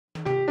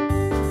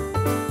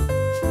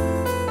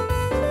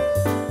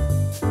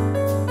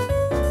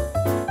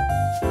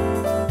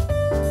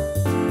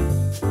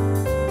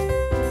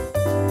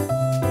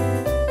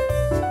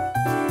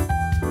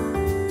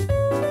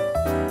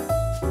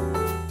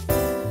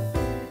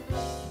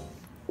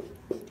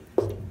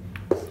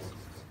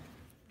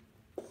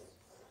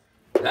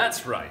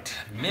That's right,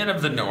 Men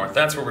of the North,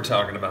 that's what we're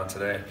talking about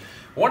today.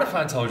 What if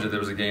I told you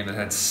there was a game that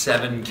had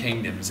 7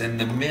 kingdoms and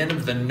the Men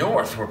of the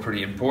North were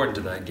pretty important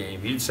to that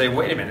game? You'd say,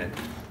 wait a minute,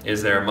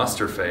 is there a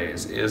muster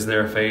phase? Is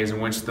there a phase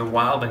in which the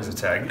wildlings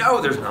attack? No,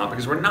 there's not,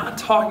 because we're not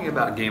talking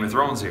about Game of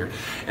Thrones here.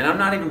 And I'm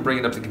not even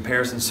bringing up the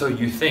comparison so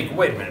you think,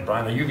 wait a minute,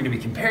 Brian, are you going to be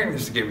comparing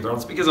this to Game of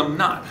Thrones? Because I'm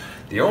not.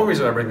 The only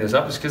reason I bring this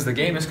up is because the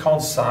game is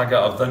called Saga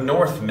of the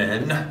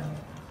Northmen.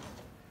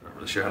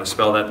 Sure how to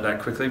spell that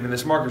quickly, but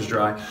this marker's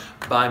dry,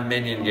 by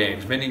Minion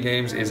Games. Minion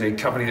Games is a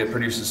company that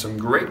produces some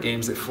great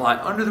games that fly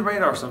under the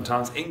radar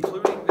sometimes,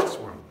 including this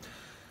one.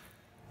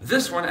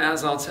 This one,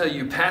 as I'll tell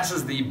you,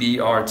 passes the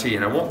BRT,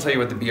 and I won't tell you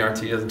what the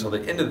BRT is until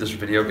the end of this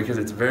video because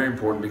it's very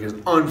important, because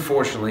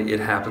unfortunately it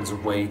happens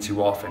way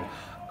too often.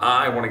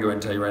 I want to go ahead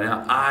and tell you right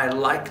now, I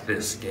like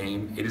this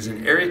game. It is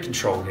an area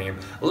control game.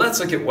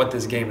 Let's look at what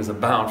this game is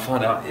about,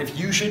 find out if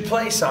you should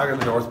play Saga of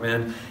the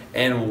Northmen,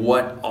 and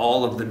what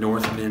all of the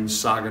Northmen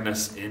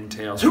saga-ness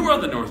entails. Who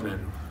are the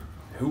Northmen?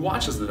 Who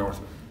watches the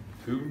Northmen?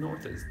 Who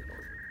North is the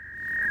Northmen?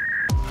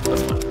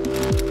 Let's find out.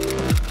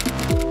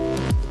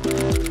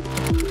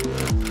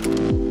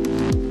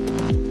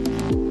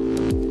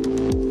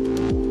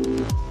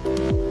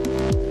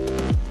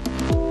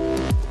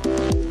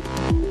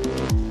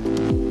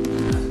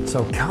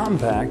 So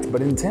compact,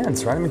 but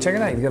intense, right? I mean, check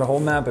it out. You got a whole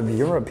map of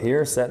Europe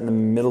here, set in the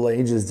Middle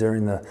Ages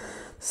during the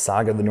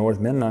Saga of the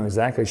Northmen. Not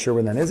exactly sure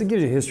when that is. It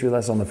gives you a history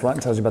lesson on the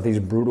front, tells you about these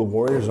brutal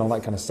warriors and all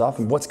that kind of stuff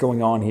and what's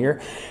going on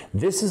here.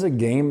 This is a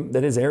game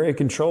that is area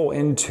control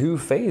in 2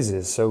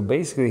 phases. So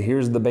basically,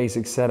 here's the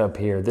basic setup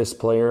here. This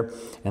player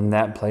and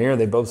that player,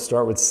 they both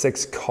start with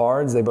 6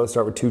 cards. They both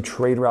start with 2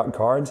 trade route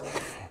cards.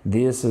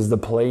 This is the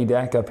play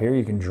deck up here.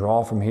 You can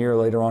draw from here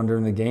later on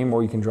during the game,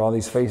 or you can draw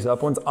these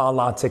face-up ones, a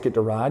la Ticket to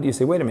Ride. You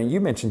say, wait a minute,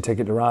 you mentioned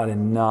Ticket to Ride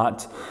and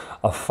not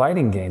a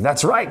fighting game.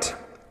 That's right,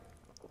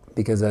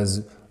 because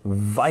as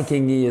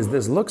Viking-y as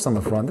this looks on the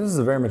front, this is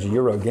a very much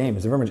Euro game.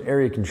 It's a very much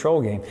area control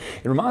game.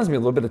 It reminds me a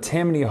little bit of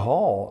Tammany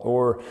Hall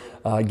or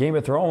Game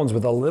of Thrones,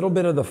 with a little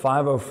bit of the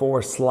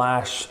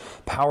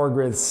 504/ Power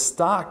Grid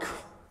stock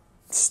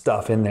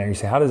stuff in there. You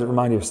say, how does it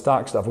remind you of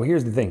stock stuff? Well,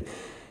 here's the thing.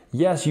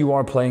 Yes, you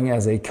are playing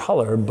as a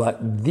color,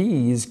 but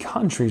these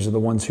countries are the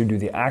ones who do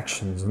the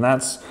actions, and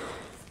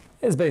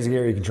it's basic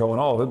area control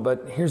and all of it.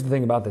 But here's the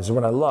thing about this.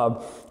 What I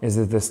love is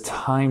that this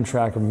time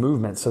track of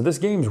movement. So this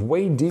game's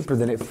way deeper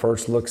than it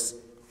first looks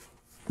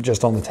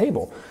just on the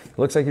table. It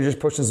looks like you're just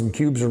pushing some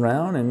cubes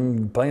around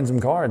and playing some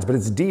cards, but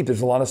it's deep.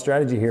 There's a lot of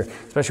strategy here,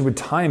 especially with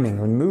timing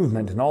and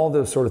movement and all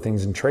those sort of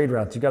things, and trade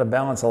routes. You've got to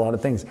balance a lot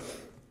of things.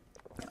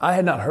 I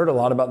had not heard a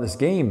lot about this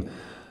game,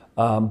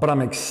 but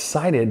I'm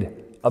excited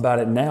about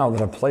it now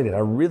that I've played it. I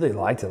really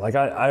liked it. Like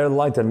I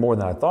liked it more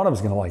than I thought I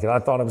was going to like it. I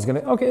thought I was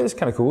going to, okay, this is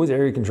kind of cool. It's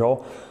area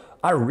control.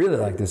 I really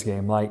like this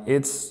game. Like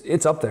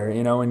it's up there,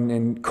 you know,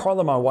 and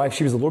Carla, my wife,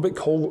 she was a little bit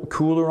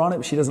cooler on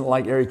it. She doesn't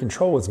like area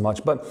control as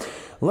much, but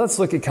let's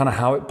look at kind of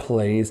how it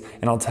plays,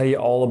 and I'll tell you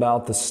all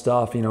about the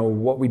stuff, you know,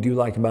 what we do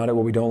like about it,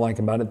 what we don't like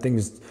about it,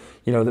 things,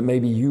 you know, that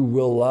maybe you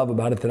will love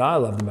about it that I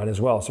loved about it as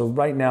well. So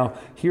right now,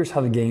 here's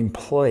how the game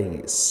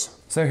plays.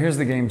 So here's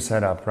the game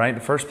set up, right?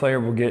 The first player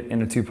will get,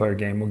 in a 2-player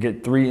game, will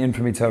get 3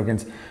 infamy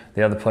tokens.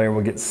 The other player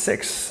will get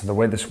 6. The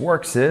way this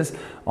works is,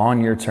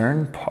 on your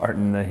turn,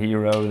 pardon the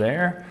hero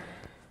there,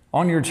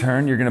 on your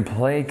turn, you're going to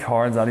play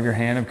cards out of your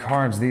hand of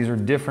cards. These are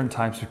different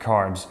types of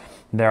cards.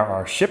 There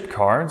are ship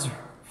cards,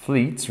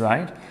 fleets,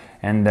 right?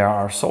 And there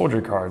are soldier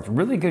cards.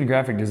 Really good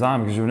graphic design,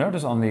 because you'll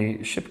notice on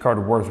the ship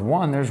card worth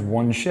 1, there's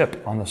 1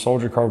 ship. On the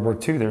soldier card worth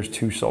 2, there's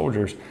 2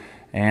 soldiers.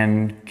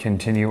 And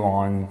continue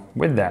on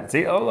with that.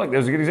 See, oh look,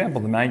 there's a good example.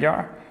 The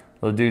Magyar,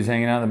 little dude's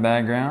hanging out in the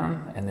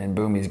background, and then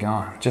boom, he's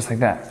gone. Just like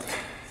that.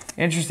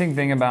 Interesting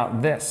thing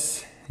about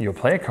this, you'll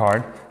play a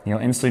card, you'll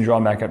instantly draw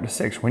back up to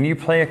 6. When you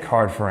play a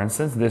card, for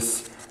instance,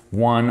 this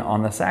one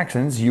on the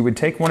Saxons, you would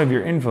take one of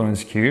your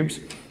influence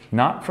cubes,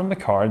 not from the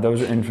card,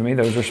 those are infamy,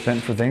 those are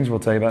spent for things we'll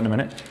tell you about in a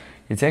minute.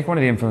 You take one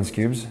of the influence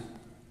cubes,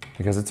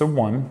 because it's a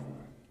 1,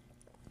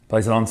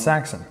 place it on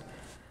Saxon.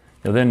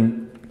 You'll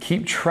then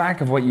keep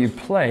track of what you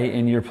play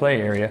in your play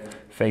area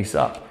face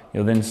up.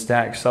 You'll then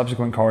stack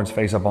subsequent cards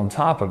face up on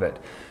top of it.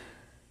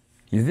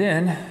 You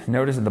then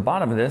notice at the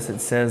bottom of this, it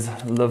says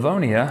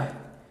Livonia,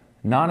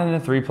 not in a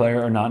 3-player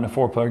or not in a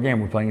 4-player game.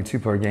 We're playing a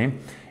 2-player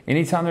game.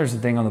 Anytime there's a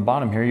thing on the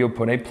bottom here, you'll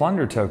put a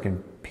plunder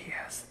token.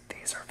 P.S.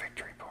 These are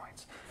victory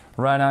points.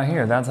 Right out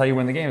here, that's how you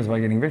win the game, is by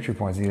getting victory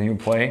points. Then you'll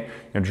play,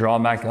 you'll draw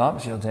back up,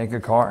 so you'll take a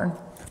card,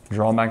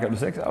 draw back up to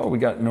 6. Oh, we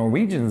got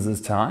Norwegians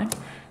this time.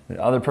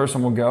 The other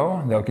person will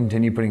go, they'll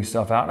continue putting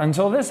stuff out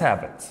until this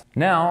happens.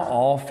 Now,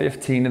 all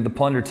 15 of the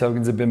plunder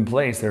tokens have been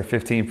placed. There are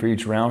 15 for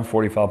each round,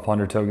 45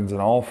 plunder tokens in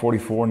all,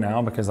 44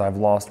 now because I've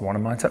lost one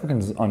of my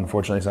tokens,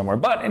 unfortunately, somewhere.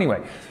 But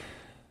anyway,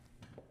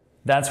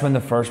 that's when the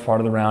first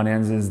part of the round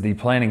ends, is the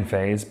planning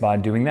phase. By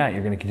doing that,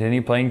 you're going to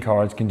continue playing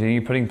cards,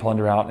 continue putting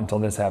plunder out until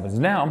this happens.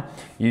 Now,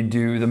 you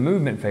do the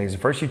movement phase.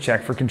 First, you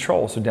check for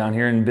control. So down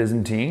here in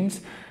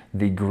Byzantines,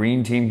 the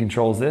green team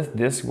controls this.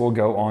 This will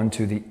go on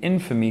to the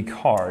infamy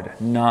card,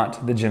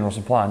 not the general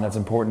supply. And that's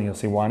important. You'll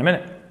see why in a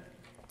minute.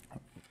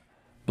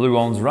 Blue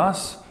owns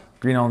Russ,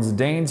 green owns the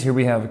Danes. Here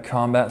we have a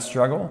combat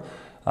struggle,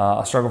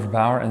 a struggle for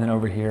power, and then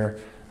over here,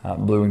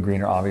 blue and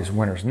green are obvious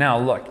winners. Now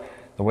look,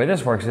 the way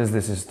this works is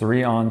this is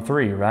 3 on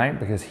 3, right?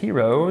 Because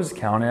heroes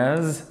count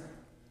as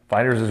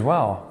fighters as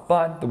well.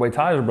 But the way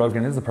ties are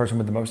broken is the person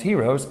with the most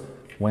heroes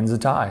wins the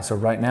tie. So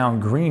right now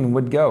green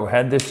would go.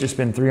 Had this just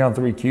been 3 on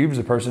 3 cubes,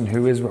 the person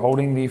who is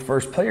holding the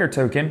first player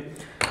token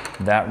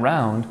that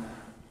round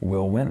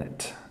will win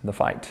it, the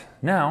fight.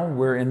 Now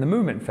we're in the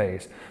movement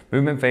phase.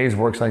 Movement phase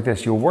works like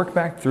this. You'll work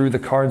back through the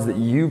cards that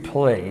you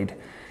played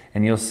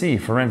and you'll see,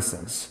 for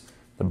instance,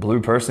 the blue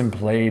person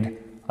played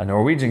a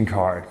Norwegian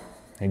card.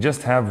 They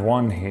just have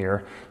one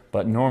here,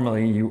 but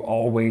normally you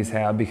always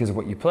have, because of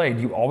what you played,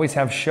 you always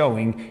have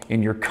showing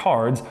in your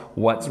cards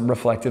what's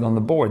reflected on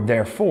the board.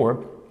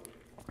 Therefore,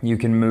 you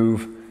can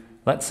move,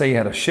 let's say you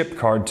had a ship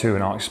card too,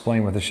 and I'll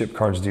explain what the ship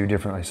cards do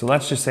differently. So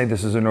let's just say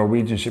this is a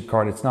Norwegian ship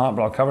card. It's not,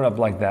 but I'll cover it up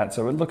like that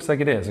so it looks like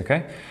it is,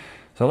 okay?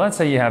 So let's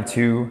say you have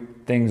 2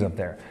 things up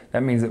there.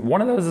 That means that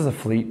one of those is a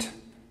fleet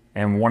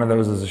and one of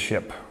those is a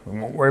ship. We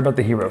won't worry about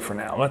the hero for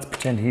now. Let's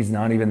pretend he's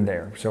not even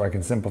there so I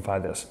can simplify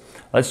this.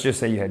 Let's just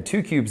say you had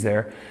 2 cubes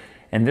there,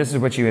 and this is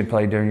what you had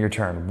played during your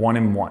turn, 1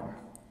 and 1.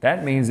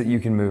 That means that you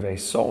can move a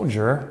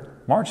soldier,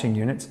 marching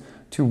units,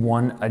 to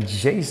one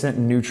adjacent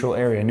neutral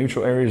area.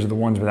 Neutral areas are the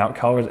ones without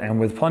colors and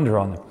with plunder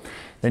on them.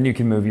 Then you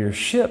can move your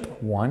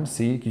ship 1,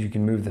 see, you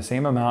can move the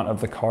same amount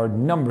of the card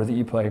number that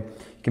you play.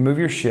 You can move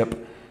your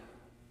ship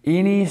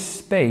any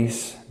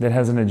space that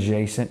has an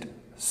adjacent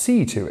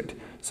sea to it.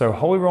 So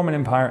Holy Roman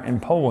Empire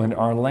and Poland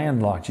are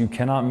landlocked. You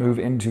cannot move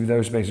into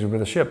those spaces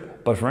with a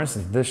ship. But for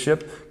instance, this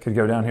ship could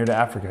go down here to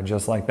Africa,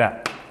 just like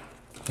that.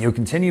 You'll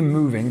continue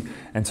moving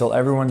until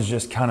everyone's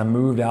just kind of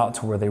moved out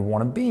to where they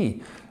want to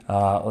be.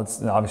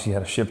 Obviously you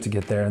had a ship to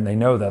get there and they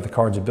know that, the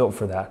cards are built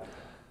for that.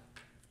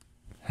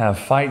 Have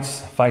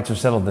fights. Fights are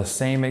settled the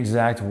same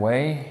exact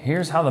way.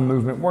 Here's how the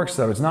movement works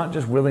though. It's not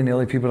just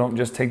willy-nilly. People don't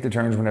just take the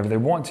turns whenever they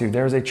want to.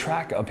 There's a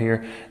track up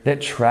here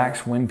that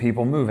tracks when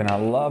people move, and I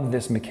love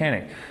this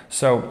mechanic.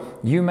 So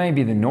you may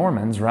be the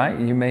Normans, right?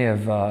 You may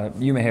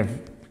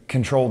have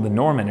controlled the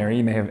Norman area.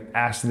 You may have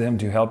asked them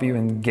to help you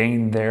and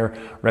gain their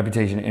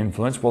reputation and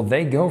influence. Well,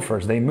 they go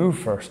first. They move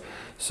first.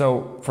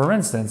 So for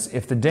instance,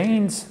 if the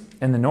Danes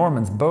and the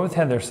Normans both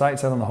had their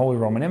sights set on the Holy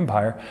Roman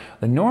Empire,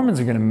 the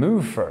Normans are going to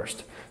move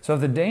first. So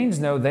if the Danes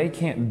know they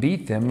can't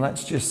beat them,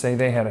 let's just say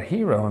they had a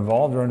hero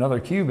involved or another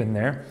cube in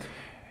there,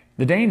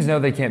 the Danes know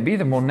they can't beat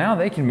them. Well, now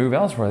they can move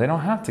elsewhere. They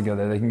don't have to go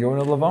there. They can go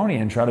into Livonia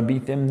and try to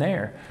beat them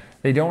there.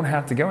 They don't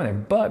have to go in there.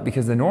 But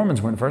because the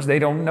Normans went first, they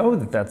don't know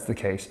that that's the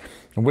case,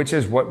 which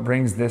is what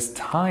brings this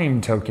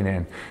time token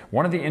in.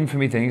 One of the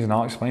infamy things, and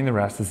I'll explain the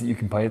rest, is that you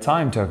can play a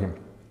time token.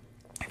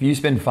 If you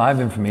spend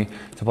 5 infamy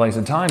to place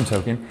a time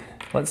token,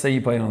 let's say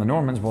you play it on the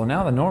Normans, well,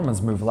 now the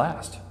Normans move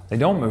last. They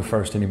don't move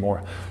first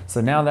anymore.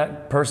 So now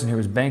that person who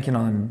was banking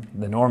on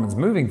the Normans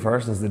moving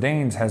first as the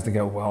Danes has to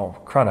go,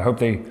 well, crud, I hope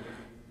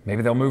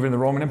maybe they'll move into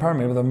the Roman Empire,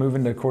 maybe they'll move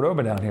into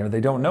Cordoba down here. They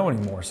don't know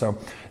anymore. So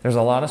there's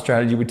a lot of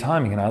strategy with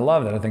timing, and I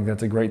love that. I think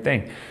that's a great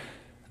thing.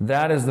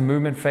 That is the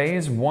movement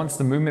phase. Once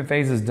the movement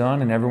phase is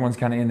done and everyone's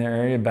kind of in their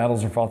area,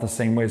 battles are fought the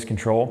same way as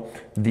control.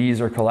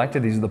 These are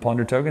collected. These are the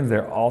plunder tokens.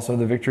 They're also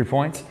the victory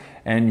points,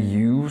 and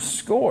you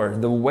score.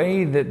 The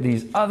way that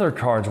these other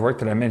cards work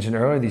that I mentioned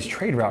earlier, these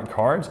trade route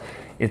cards,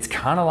 it's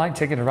kind of like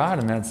Ticket to Ride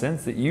in that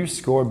sense that you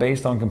score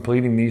based on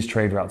completing these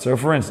trade routes. So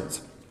for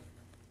instance,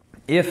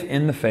 if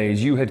in the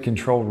phase you had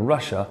controlled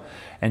Russia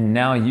and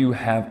now you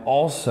have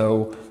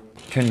also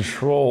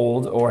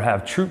controlled or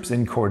have troops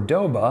in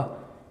Cordoba,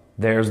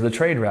 there's the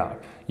trade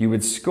route. You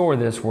would score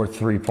this worth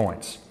 3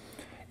 points.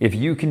 If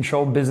you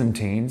control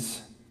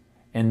Byzantines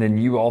and then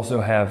you also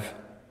have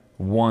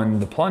won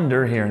the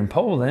plunder here in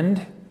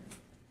Poland,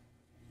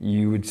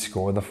 you would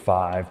score the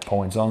 5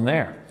 points on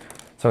there.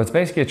 So it's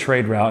basically a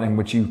trade route in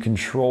which you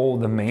control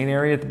the main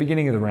area at the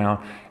beginning of the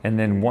round, and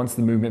then once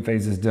the movement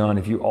phase is done,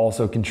 if you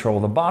also control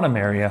the bottom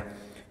area,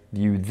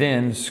 you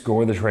then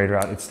score the trade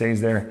route. It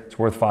stays there. It's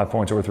worth 5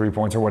 points or 3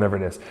 points or whatever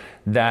it is.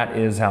 That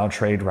is how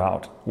trade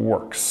route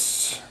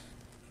works.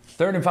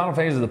 Third and final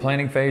phase is the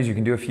planning phase. You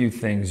can do a few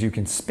things. You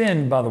can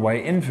spend, by the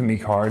way, infamy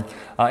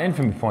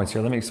points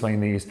here. Let me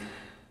explain these.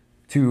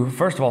 To,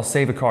 first of all,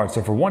 save a card.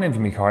 So for 1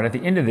 infamy card, at the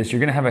end of this, you're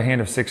going to have a hand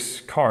of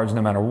 6 cards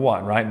no matter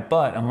what, right?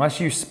 But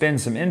unless you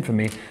spend some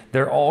infamy,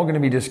 they're all going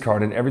to be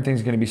discarded.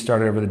 Everything's going to be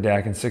started over the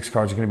deck, and 6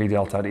 cards are going to be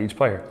dealt out to each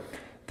player.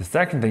 The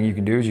second thing you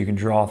can do is you can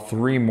draw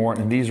 3 more,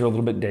 and these are a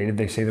little bit dated.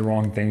 They say the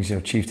wrong things,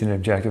 chieftain and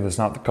objective. That's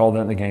not called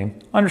that in the game.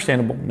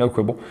 Understandable, no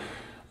quibble.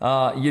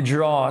 You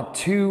draw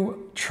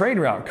 2 trade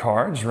route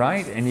cards,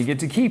 right? And you get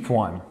to keep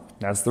 1.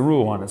 That's the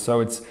rule on it.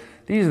 So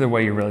these are the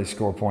way you really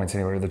score points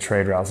anyway, the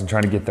trade routes, and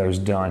trying to get those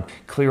done.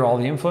 Clear all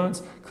the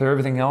influence, clear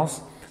everything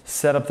else,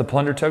 set up the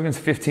plunder tokens.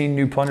 15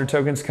 new plunder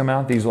tokens come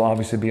out. These will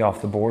obviously be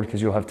off the board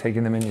because you'll have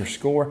taken them in your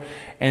score,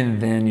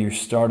 and then you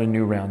start a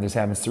new round. This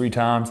happens 3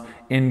 times.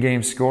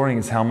 In-game scoring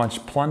is how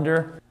much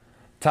plunder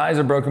Ties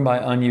are broken by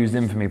unused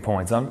infamy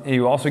points.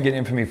 You also get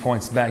infamy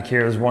points back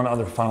here. There's one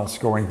other final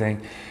scoring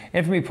thing.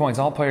 Infamy points.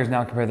 All players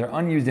now compare their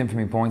unused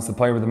infamy points. The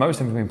player with the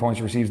most infamy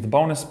points receives the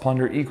bonus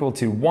plunder equal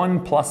to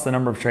 1 plus the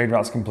number of trade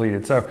routes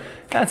completed. So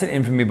that's an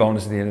infamy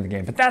bonus at the end of the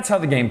game. But that's how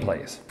the game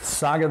plays.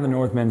 Saga the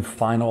Northmen,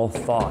 final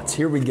thoughts.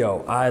 Here we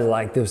go. I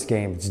like this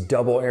game. It's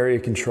double area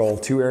control.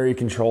 2 area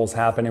controls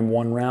happen in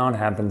 1 round.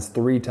 Happens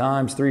 3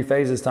 times. 3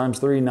 phases times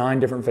 3. 9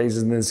 different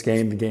phases in this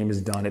game. The game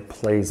is done. It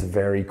plays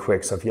very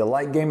quick. So if you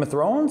like Game of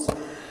Thrones,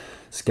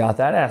 it's got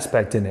that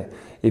aspect in it.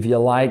 If you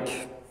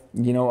like,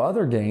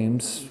 other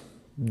games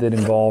that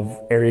involve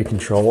area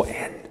control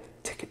and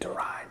Ticket to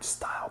Ride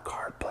style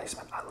card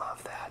placement, I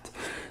love that.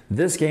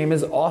 This game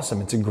is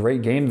awesome. It's a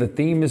great game. The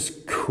theme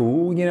is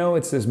cool.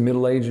 It's this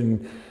Middle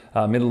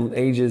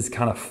Ages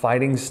kind of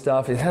fighting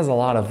stuff. It has a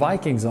lot of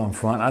Vikings on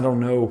front. I don't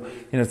know,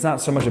 it's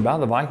not so much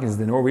about the Vikings.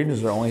 The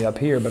Norwegians are only up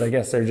here, but I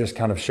guess they're just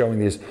kind of showing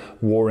these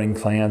warring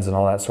clans and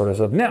all that sort of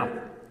stuff. Now,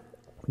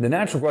 the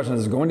natural question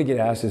that's going to get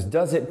asked is,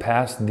 does it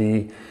pass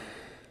the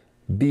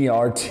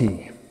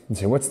BRT? And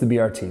say, what's the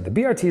BRT? The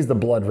BRT is the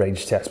blood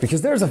rage test,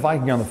 because there's a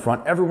Viking on the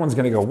front. Everyone's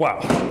going to go, wow,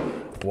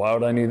 why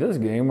would I need this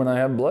game when I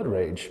have blood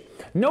rage?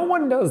 No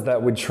one does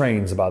that with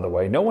trains, by the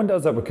way. No one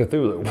does that with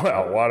Cthulhu.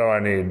 Well, why do I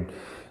need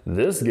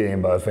this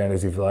game by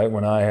Fantasy Flight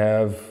when I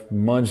have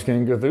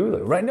Munchkin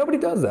Cthulhu, right? Nobody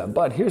does that.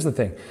 But here's the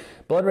thing.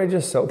 Blood Rage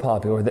is so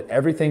popular that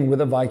everything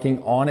with a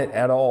Viking on it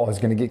at all is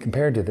going to get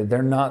compared to that.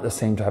 They're not the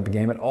same type of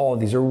game at all.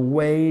 These are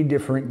way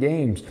different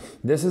games.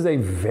 This is a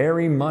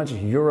very much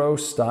Euro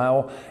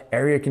style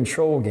area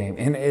control game,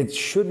 and it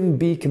shouldn't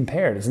be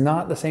compared. It's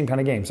not the same kind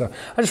of game. So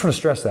I just want to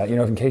stress that,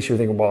 in case you're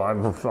thinking, well,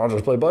 I'll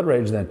just play Blood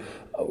Rage then.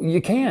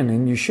 You can,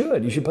 and you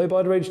should. You should play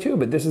Blood Rage too,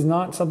 but this is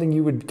not something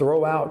you would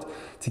throw out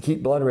to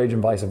keep Blood Rage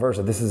and vice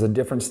versa. This is a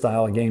different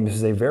style of game. This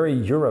is a very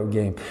Euro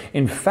game.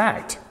 In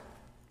fact,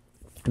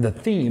 the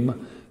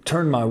theme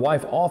turned my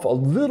wife off a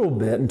little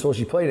bit until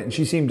she played it, and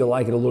she seemed to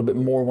like it a little bit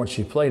more once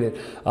she played it.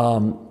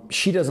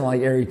 She doesn't like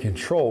area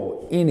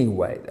control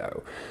anyway,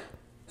 though.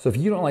 So if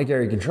you don't like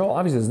area control,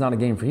 obviously it's not a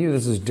game for you.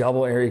 This is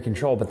double area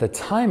control, but the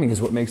timing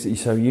is what makes it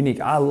so unique.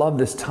 I love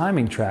this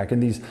timing track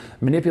and these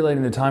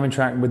manipulating the timing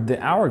track with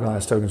the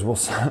hourglass tokens. Well,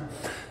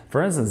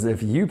 for instance,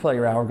 if you play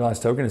your hourglass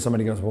token and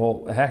somebody goes,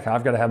 well, heck,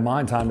 I've got to have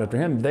mine timed after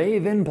him, they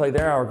then play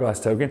their hourglass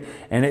token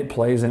and it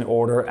plays in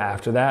order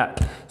after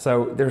that.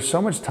 So there's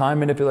so much time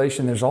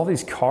manipulation. There's all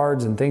these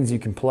cards and things you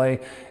can play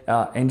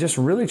and just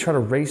really try to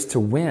race to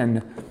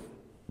win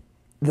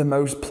the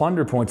most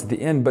plunder points at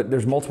the end. But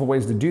there's multiple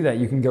ways to do that.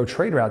 You can go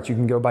trade routes. You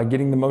can go by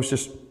getting the most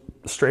just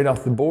straight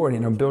off the board,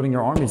 building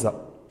your armies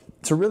up.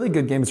 It's a really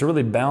good game. It's a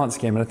really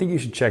balanced game, and I think you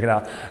should check it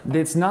out.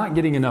 It's not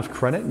getting enough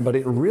credit, but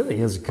it really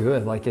is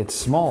good. Like, it's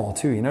small,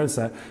 too. You notice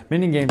that?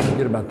 Minion games are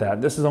good about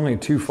that. This is only a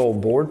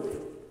 2-fold board.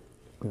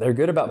 They're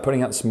good about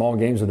putting out small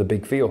games with a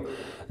big feel.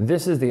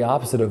 This is the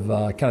opposite of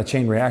kind of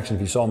Chain Reaction,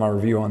 if you saw my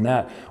review on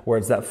that, where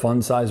it's that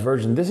fun-sized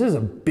version. This is a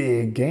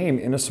big game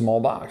in a small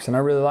box, and I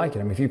really like it.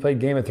 I mean, if you played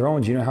Game of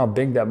Thrones, you know how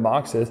big that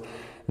box is.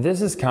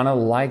 This is kind of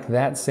like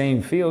that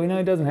same feel.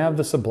 It doesn't have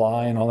the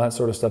supply and all that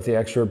sort of stuff, the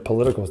extra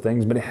political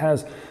things, but it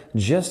has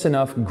just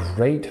enough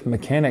great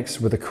mechanics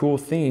with a cool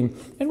theme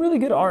and really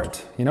good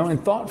art,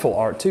 and thoughtful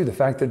art too. The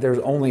fact that there's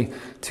only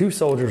 2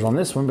 soldiers on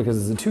this one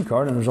because it's a 2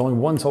 card and there's only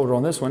 1 soldier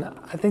on this one,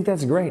 I think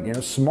that's great,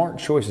 smart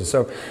choices.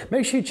 So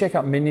make sure you check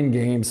out Minion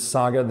Games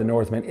Saga the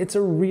Northmen. It's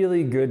a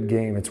really good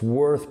game. It's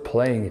worth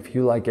playing if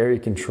you like area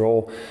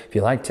control, if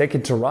you like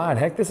Ticket to Ride.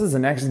 Heck, this is the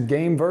next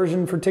game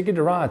version for Ticket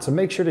to Ride, so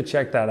make sure to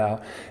check that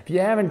out. If you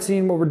haven't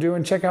seen what we're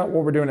doing, check out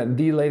what we're doing at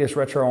The Latest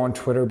Retro on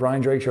Twitter,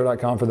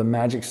 BryanDrakeShow.com for the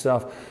magic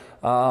stuff.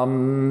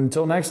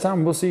 Until next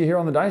time, we'll see you here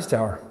on the Dice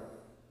Tower.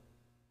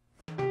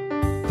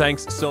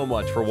 Thanks so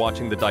much for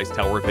watching the Dice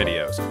Tower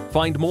videos.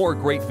 Find more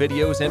great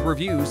videos and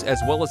reviews,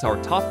 as well as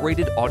our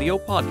top-rated audio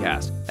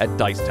podcast at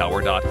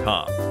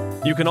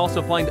Dicetower.com. You can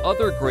also find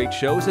other great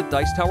shows at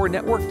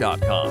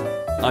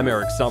DicetowerNetwork.com. I'm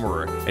Eric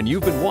Summerer, and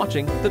you've been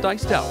watching the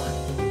Dice Tower.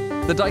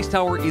 The Dice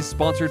Tower is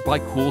sponsored by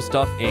Cool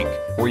Stuff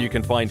Inc., where you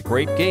can find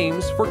great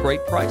games for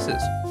great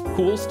prices.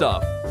 Cool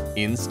stuff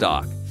in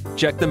stock.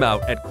 Check them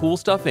out at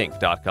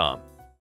CoolStuffInc.com.